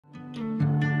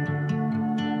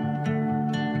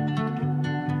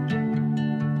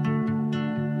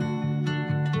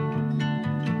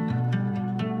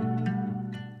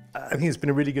I think it's been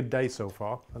a really good day so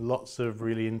far, and lots of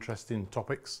really interesting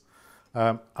topics.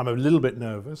 I'm a little bit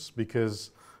nervous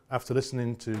because after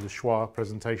listening to the Schwa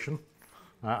presentation,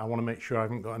 I want to make sure I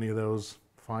haven't got any of those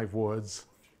 5 words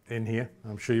in here.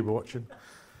 I'm sure you'll be watching.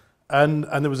 And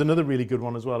there was another really good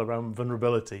one as well around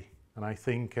vulnerability. And I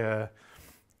think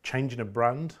changing a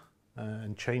brand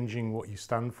and changing what you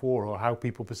stand for or how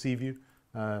people perceive you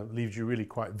leaves you really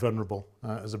quite vulnerable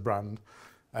as a brand.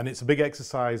 And it's a big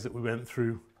exercise that we went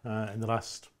through in the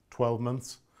last 12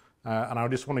 months. And I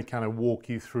just want to kind of walk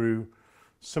you through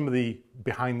some of the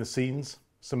behind the scenes,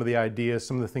 some of the ideas,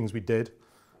 some of the things we did,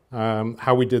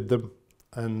 how we did them,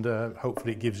 and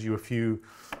hopefully it gives you a few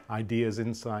ideas,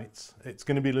 insights. It's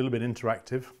going to be a little bit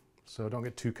interactive, so don't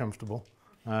get too comfortable,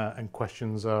 and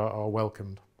questions are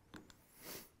welcomed.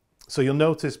 So you'll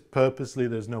notice purposely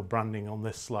there's no branding on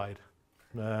this slide.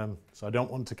 So I don't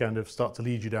want to kind of start to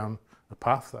lead you down a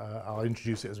path. I'll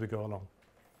introduce it as we go along.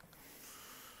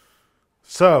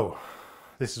 So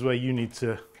this is where you need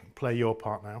to play your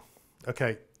part now.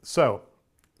 Okay, so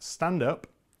stand up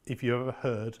if you've ever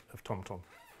heard of TomTom.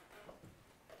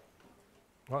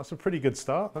 Well, that's a pretty good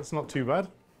start. That's not too bad.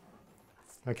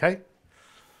 Okay.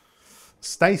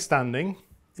 Stay standing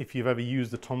if you've ever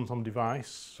used a TomTom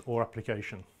device or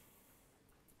application.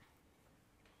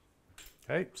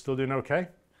 Okay, still doing okay.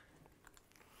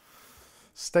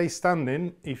 Stay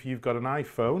standing if you've got an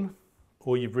iPhone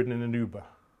or you've ridden in an Uber.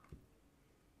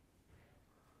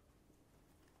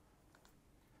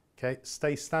 Okay,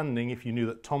 stay standing if you knew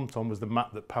that TomTom was the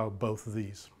map that powered both of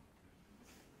these.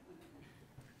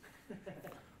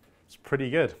 It's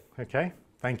pretty good, okay,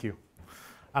 thank you.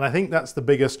 And I think that's the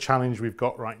biggest challenge we've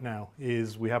got right now,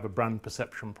 is we have a brand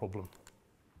perception problem.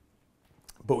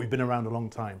 But we've been around a long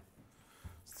time.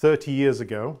 30 years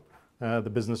ago,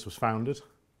 the business was founded,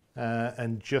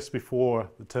 and just before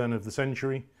the turn of the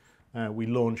century, we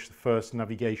launched the first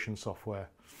navigation software.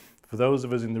 For those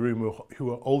of us in the room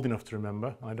who are old enough to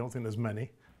remember, I don't think there's many,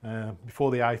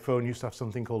 before the iPhone used to have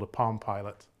something called a Palm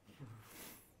Pilot.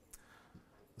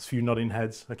 There's a few nodding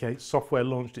heads. Okay, software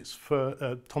launched its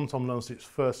TomTom launched its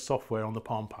first software on the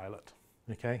Palm Pilot.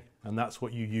 Okay, and that's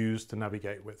what you use to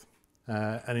navigate with.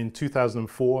 And in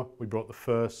 2004, we brought the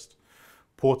first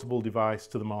portable device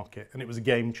to the market, and it was a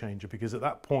game changer because at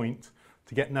that point,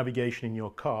 to get navigation in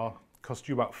your car cost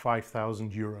you about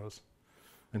 5,000 euros.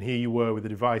 And here you were with a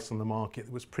device on the market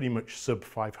that was pretty much sub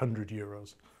 500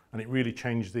 euros. And it really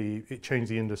changed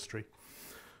the industry.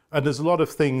 And there's a lot of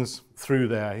things through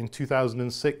there. In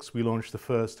 2006, we launched the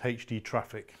first HD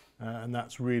traffic. And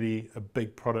that's really a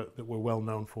big product that we're well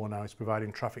known for now. It's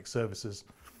providing traffic services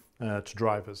to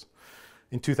drivers.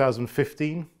 In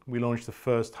 2015, we launched the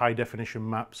first high definition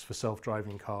maps for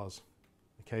self-driving cars.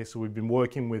 Okay, so we've been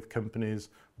working with companies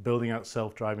building out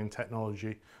self-driving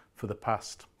technology for the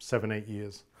past 7-8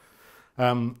 years.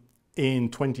 In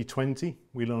 2020,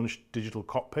 we launched Digital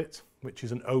Cockpit, which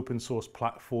is an open source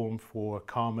platform for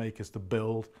car makers to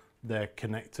build their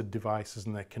connected devices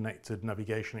and their connected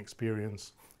navigation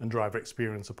experience and driver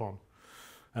experience upon.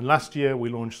 And last year, we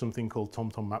launched something called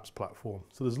TomTom Maps Platform.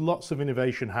 So there's lots of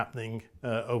innovation happening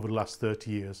over the last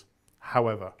 30 years.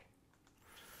 However,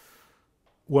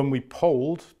 when we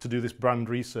polled to do this brand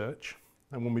research,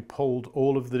 and when we polled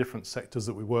all of the different sectors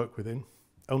that we work within,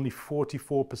 only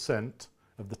 44%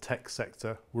 of the tech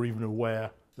sector were even aware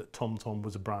that TomTom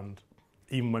was a brand,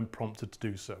 even when prompted to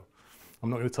do so. I'm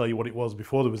not going to tell you what it was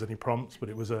before there was any prompts, but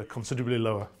it was considerably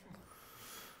lower.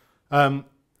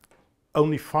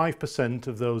 Only 5%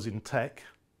 of those in tech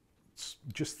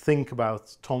just think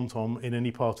about TomTom in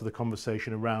any part of the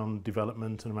conversation around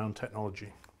development and around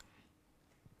technology.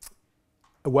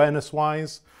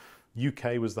 Awareness-wise,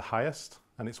 UK was the highest,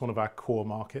 and it's one of our core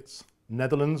markets.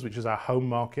 Netherlands, which is our home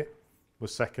market,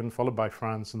 was second, followed by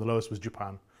France, and the lowest was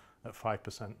Japan at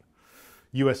 5%.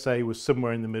 USA was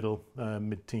somewhere in the middle,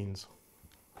 mid-teens.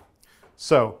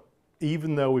 So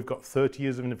even though we've got 30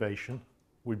 years of innovation,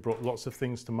 we've brought lots of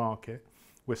things to market,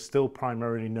 we're still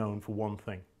primarily known for one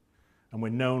thing, and we're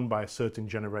known by a certain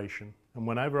generation. And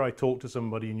whenever I talk to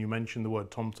somebody and you mention the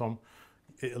word TomTom,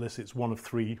 it elicits one of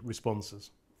 3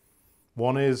 responses.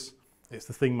 One is, it's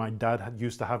the thing my dad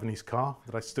used to have in his car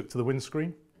that I stuck to the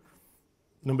windscreen.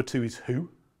 Number 2 is who?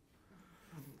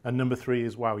 And number 3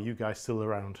 is, wow, you guys still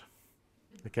around?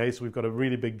 Okay, so we've got a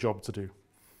really big job to do.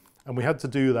 And we had to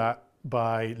do that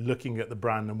by looking at the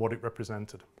brand and what it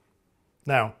represented.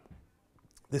 Now,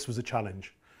 this was a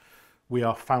challenge. We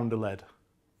are founder-led.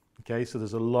 Okay, so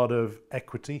there's a lot of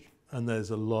equity and there's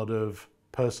a lot of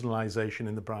personalization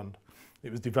in the brand.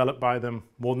 It was developed by them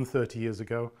more than 30 years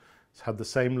ago. It's had the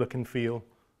same look and feel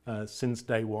since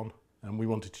day one, and we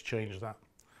wanted to change that.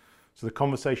 So the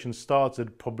conversation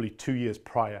started probably 2 years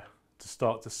prior to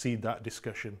start to seed that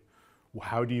discussion. Well,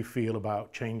 how do you feel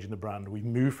about changing the brand? We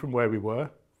moved from where we were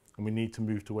and we need to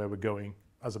move to where we're going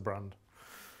as a brand.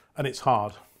 And it's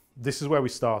hard. This is where we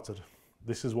started.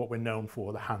 This is what we're known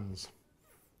for, the hands.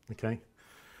 Okay?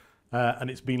 And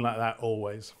it's been like that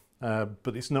always.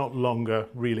 But it's no longer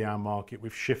really our market.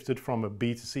 We've shifted from a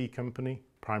B2C company,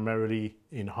 primarily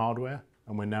in hardware,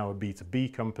 and we're now a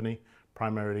B2B company,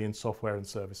 primarily in software and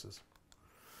services.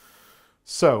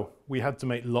 So we had to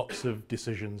make lots of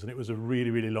decisions, and it was a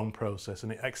really, really long process,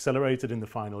 and it accelerated in the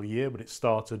final year, but it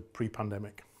started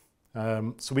pre-pandemic.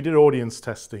 So we did audience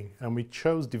testing, and we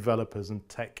chose developers and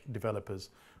tech developers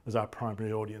as our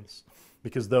primary audience,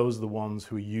 because those are the ones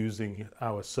who are using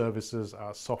our services,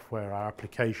 our software, our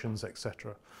applications,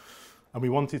 etc. And we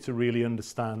wanted to really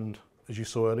understand, as you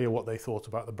saw earlier, what they thought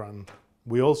about the brand.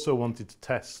 We also wanted to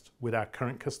test with our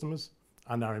current customers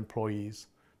and our employees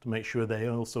to make sure they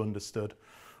also understood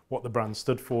what the brand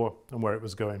stood for and where it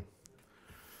was going.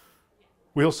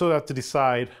 We also had to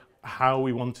decide how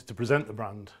we wanted to present the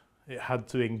brand. It had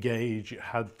to engage, it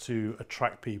had to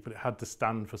attract people, it had to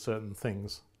stand for certain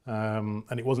things. And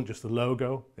it wasn't just the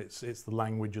logo, it's the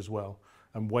language as well.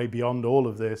 And way beyond all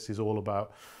of this is all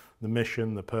about the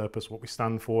mission, the purpose, what we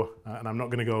stand for. And I'm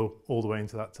not going to go all the way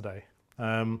into that today.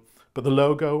 But the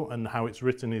logo and how it's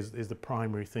written is the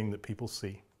primary thing that people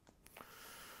see.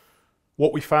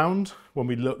 What we found when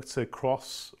we looked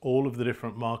across all of the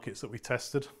different markets that we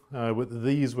tested,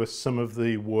 these were some of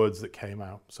the words that came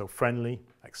out. So friendly,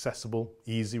 accessible,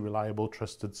 easy, reliable,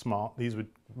 trusted, smart. These were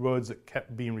words that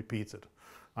kept being repeated.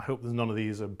 I hope there's none of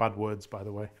these are bad words, by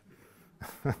the way.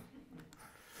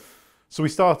 So we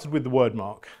started with the word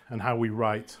mark and how we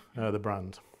write the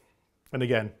brand. And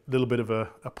again, a little bit of a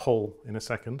poll in a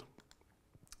second.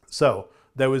 So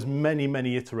there was many,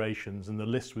 many iterations and the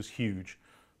list was huge.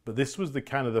 But this was the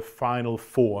kind of the final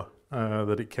four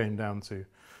that it came down to.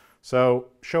 So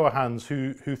show of hands,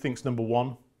 who thinks number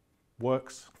one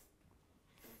works?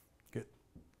 Good.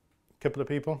 Couple of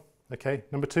people. Okay.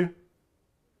 Number two?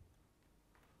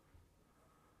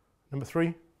 Number three?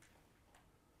 And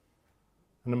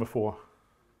number four?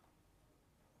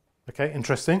 Okay,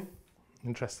 interesting.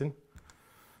 Interesting.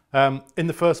 In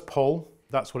the first poll,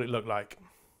 that's what it looked like.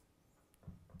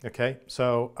 Okay,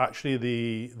 so actually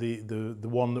the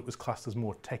one that was classed as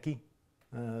more techie,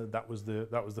 that was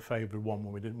the favoured one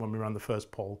when we ran the first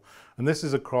poll, and this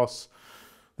is across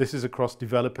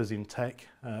developers in tech,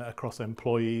 across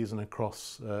employees, and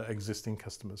across existing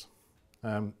customers.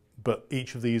 But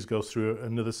each of these goes through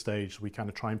another stage. So we kind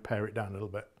of try and pare it down a little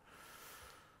bit.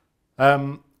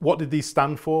 What did these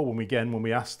stand for? When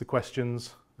we asked the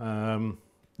questions,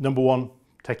 number one,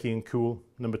 techie and cool.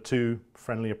 Number two,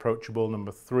 friendly, approachable.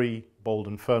 Number three, bold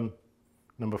and fun.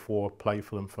 Number four,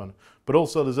 playful and fun. But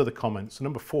also there's other comments. So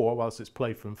number four, whilst it's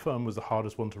playful and fun, was the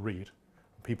hardest one to read.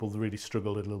 People really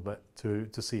struggled a little bit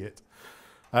to see it.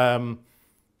 Number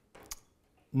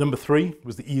three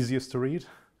was the easiest to read,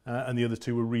 and the other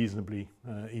two were reasonably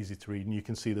easy to read. And you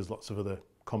can see there's lots of other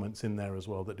comments in there as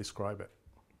well that describe it.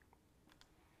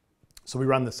 So we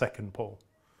ran the second poll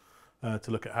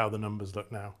to look at how the numbers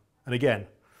look now. And again,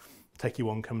 techie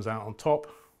one comes out on top,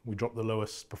 we drop the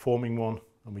lowest performing one,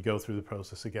 and we go through the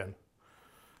process again.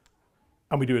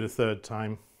 And we do it a third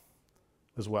time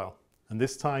as well. And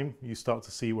this time you start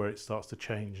to see where it starts to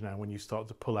change now. When you start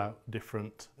to pull out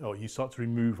different, or you start to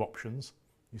remove options,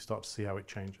 you start to see how it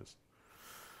changes.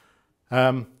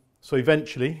 So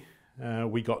eventually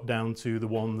we got down to the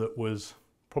one that was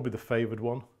probably the favoured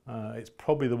one. It's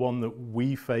probably the one that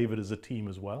we favoured as a team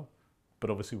as well, but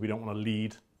obviously we don't want to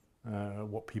lead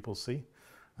what people see,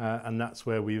 and that's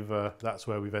where we've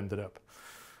ended up.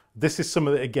 This is some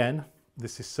of the, again,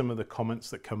 this is some of the comments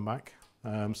that come back.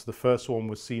 So the first one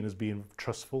was seen as being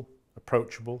trustful,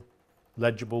 approachable,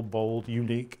 legible, bold,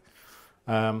 unique.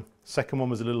 Second one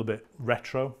was a little bit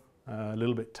retro, a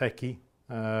little bit techie,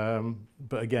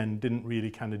 but again didn't really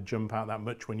kind of jump out that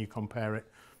much when you compare it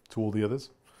to all the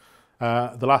others.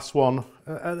 The last one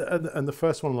and the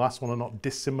first one and the last one are not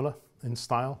dissimilar in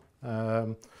style.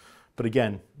 But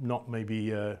again, not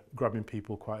maybe grabbing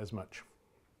people quite as much.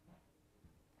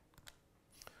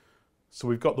 So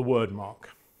we've got the word mark,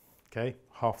 okay,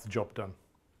 half the job done.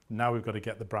 Now we've got to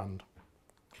get the brand.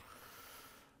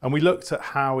 And we looked at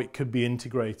how it could be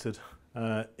integrated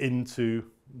into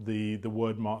the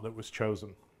word mark that was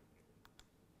chosen.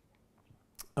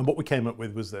 And what we came up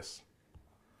with was this.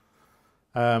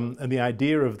 And the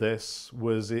idea of this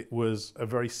was it was a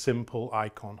very simple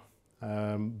icon.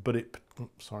 But it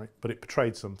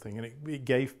portrayed something, and it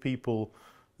gave people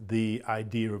the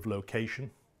idea of location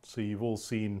So you've all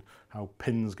seen how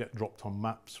pins get dropped on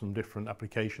maps from different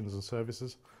applications and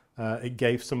services. It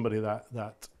gave somebody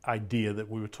that idea that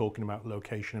we were talking about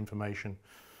location information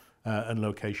and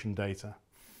location data.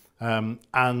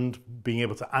 And being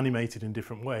able to animate it in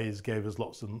different ways gave us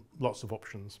lots of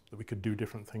options that we could do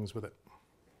different things with it.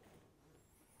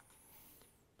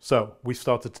 So we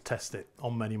started to test it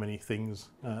on many things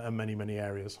and many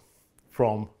areas,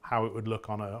 from how it would look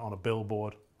on a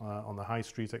billboard, on the high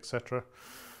street, etc.,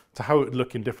 to how it would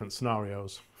look in different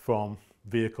scenarios, from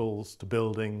vehicles to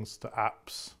buildings to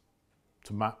apps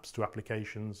to maps to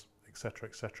applications, etc.,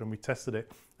 etc. And we tested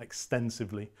it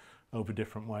extensively over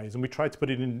different ways, and we tried to put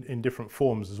it in different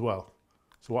forms as well.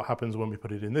 So what happens when we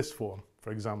put it in this form,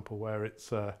 for example, where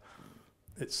it's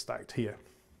stacked here?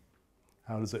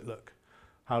 How does it look?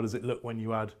 How does it look when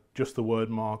you add just the word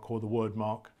mark or the word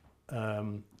mark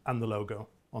and the logo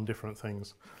on different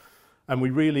things? And we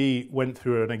really went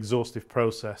through an exhaustive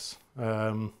process,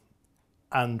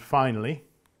 and finally,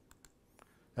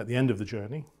 at the end of the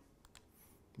journey,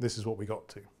 this is what we got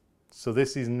to. So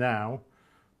this is now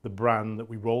the brand that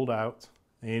we rolled out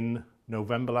in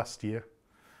November last year.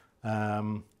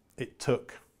 It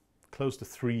took close to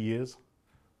 3 years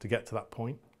to get to that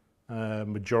point.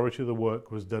 Majority of the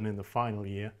work was done in the final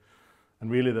year. And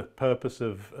really the purpose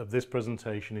of this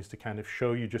presentation is to kind of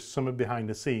show you just some of behind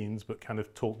the scenes, but kind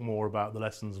of talk more about the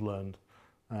lessons learned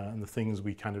and the things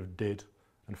we kind of did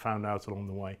and found out along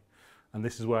the way. And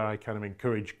this is where I kind of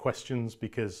encourage questions,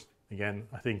 because again,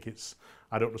 I think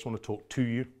I don't just want to talk to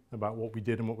you about what we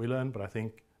did and what we learned, but I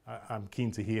think I'm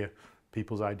keen to hear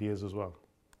people's ideas as well.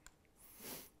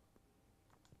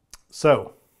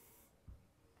 So,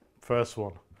 first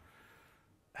one,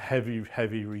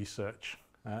 heavy research.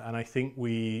 And I think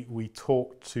we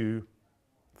talked to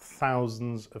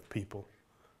thousands of people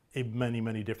in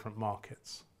many different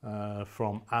markets,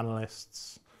 from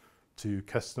analysts to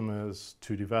customers,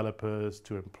 to developers,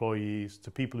 to employees, to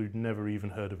people who'd never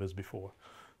even heard of us before,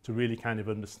 to really kind of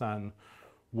understand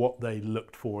what they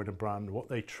looked for in a brand, what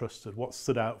they trusted, what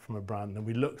stood out from a brand. And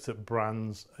we looked at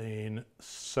brands in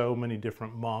so many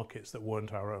different markets that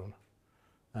weren't our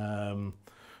own.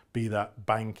 Be that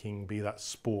banking, be that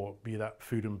sport, be that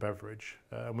food and beverage.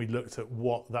 And we looked at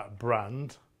what that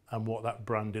brand and what that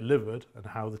brand delivered and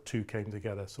how the two came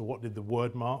together. So what did the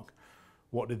word mark,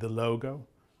 what did the logo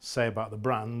say about the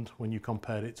brand when you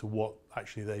compared it to what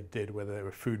actually they did, whether they were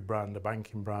a food brand, a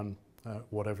banking brand,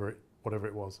 whatever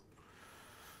it was.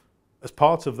 As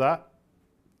part of that,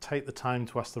 take the time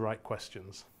to ask the right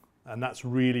questions. And that's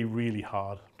really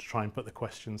hard to try and put the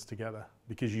questions together,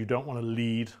 because you don't want to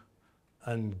lead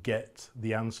and get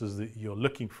the answers that you're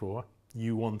looking for.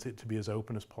 You want it to be as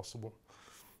open as possible,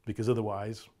 because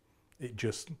otherwise it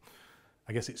just,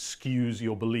 I guess it skews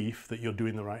your belief that you're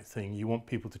doing the right thing. You want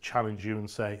people to challenge you and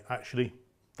say, actually,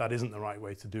 that isn't the right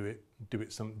way to do it. Do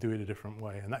it a different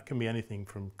way. And that can be anything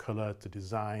from color to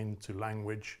design to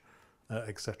language,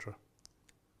 etc.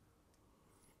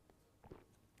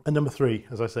 And number 3,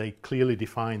 as I say, clearly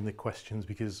define the questions,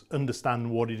 because understand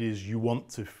what it is you want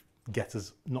to get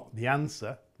as not the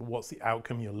answer, but what's the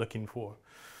outcome you're looking for.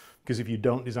 Because if you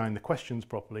don't design the questions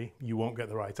properly, you won't get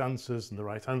the right answers, and the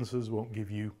right answers won't give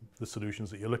you the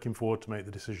solutions that you're looking for to make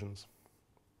the decisions.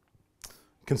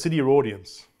 Consider your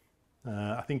audience.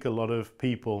 I think a lot of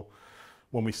people,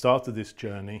 when we started this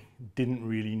journey, didn't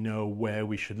really know where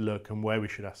we should look and where we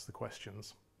should ask the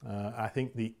questions. I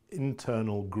think the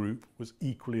internal group was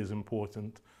equally as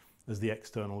important as the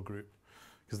external group,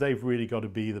 because they've really got to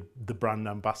be the brand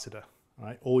ambassador,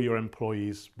 right? All your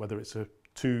employees, whether it's a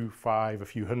 2, 5, a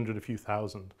few hundred, a few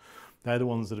thousand, they're the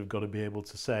ones that have got to be able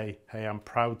to say, hey, I'm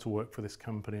proud to work for this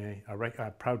company,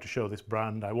 I'm proud to show this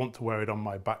brand, I want to wear it on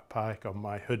my backpack, on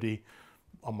my hoodie,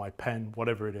 on my pen,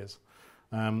 whatever it is.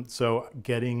 So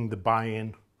getting the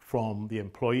buy-in from the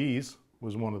employees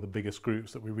was one of the biggest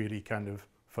groups that we really kind of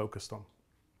focused on.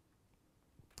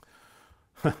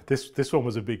 This one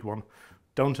was a big one.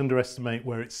 Don't underestimate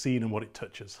where it's seen and what it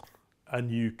touches. And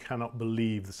you cannot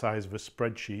believe the size of a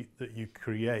spreadsheet that you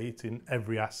create in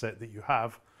every asset that you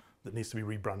have that needs to be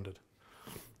rebranded.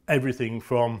 Everything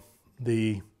from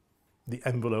the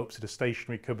envelopes in a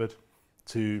stationery cupboard,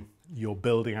 to your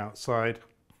building outside,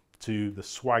 to the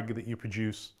swag that you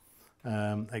produce,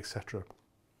 etc.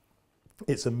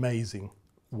 It's amazing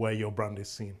where your brand is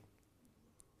seen.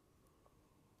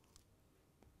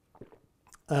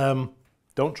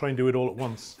 Don't try and do it all at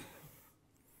once.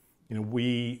 You know,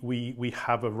 we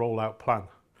have a rollout plan.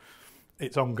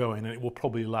 It's ongoing and it will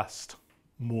probably last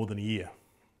more than a year.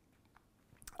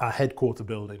 Our headquarter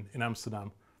building in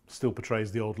Amsterdam still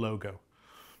portrays the old logo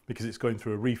because it's going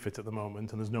through a refit at the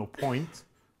moment, and there's no point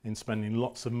in spending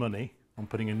lots of money on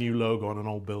putting a new logo on an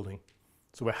old building.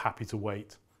 So we're happy to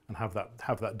wait and have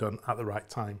that done at the right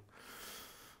time.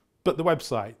 But the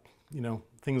website, you know,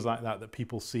 things like that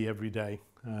people see every day,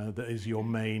 that is your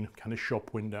main kind of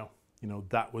shop window. You know,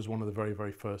 that was one of the very,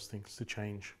 very first things to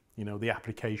change. You know, the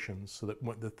applications, so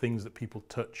that the things that people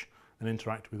touch and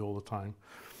interact with all the time.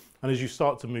 And as you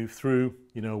start to move through,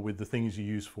 you know, with the things you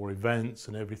use for events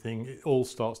and everything, it all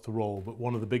starts to roll. But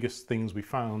one of the biggest things we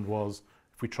found was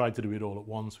if we tried to do it all at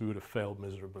once, we would have failed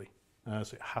miserably.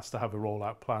 So it has to have a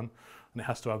rollout plan, and it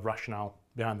has to have rationale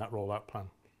behind that rollout plan.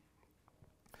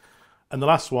 And the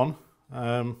last one,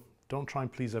 don't try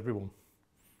and please everyone,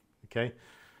 okay?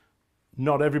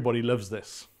 Not everybody loves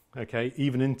this, okay?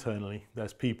 Even internally,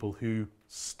 there's people who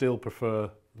still prefer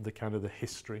the kind of the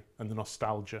history and the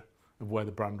nostalgia of where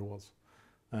the brand was.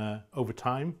 Over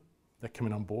time, they're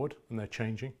coming on board and they're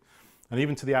changing. And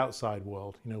even to the outside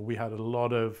world, you know, we had a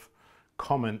lot of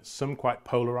comments, some quite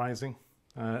polarizing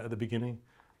at the beginning,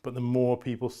 but the more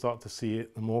people start to see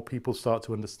it, the more people start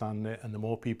to understand it, and the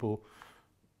more people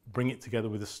bring it together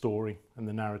with the story and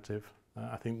the narrative,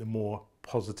 I think the more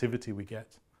positivity we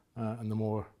get, and the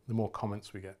more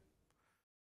comments we get.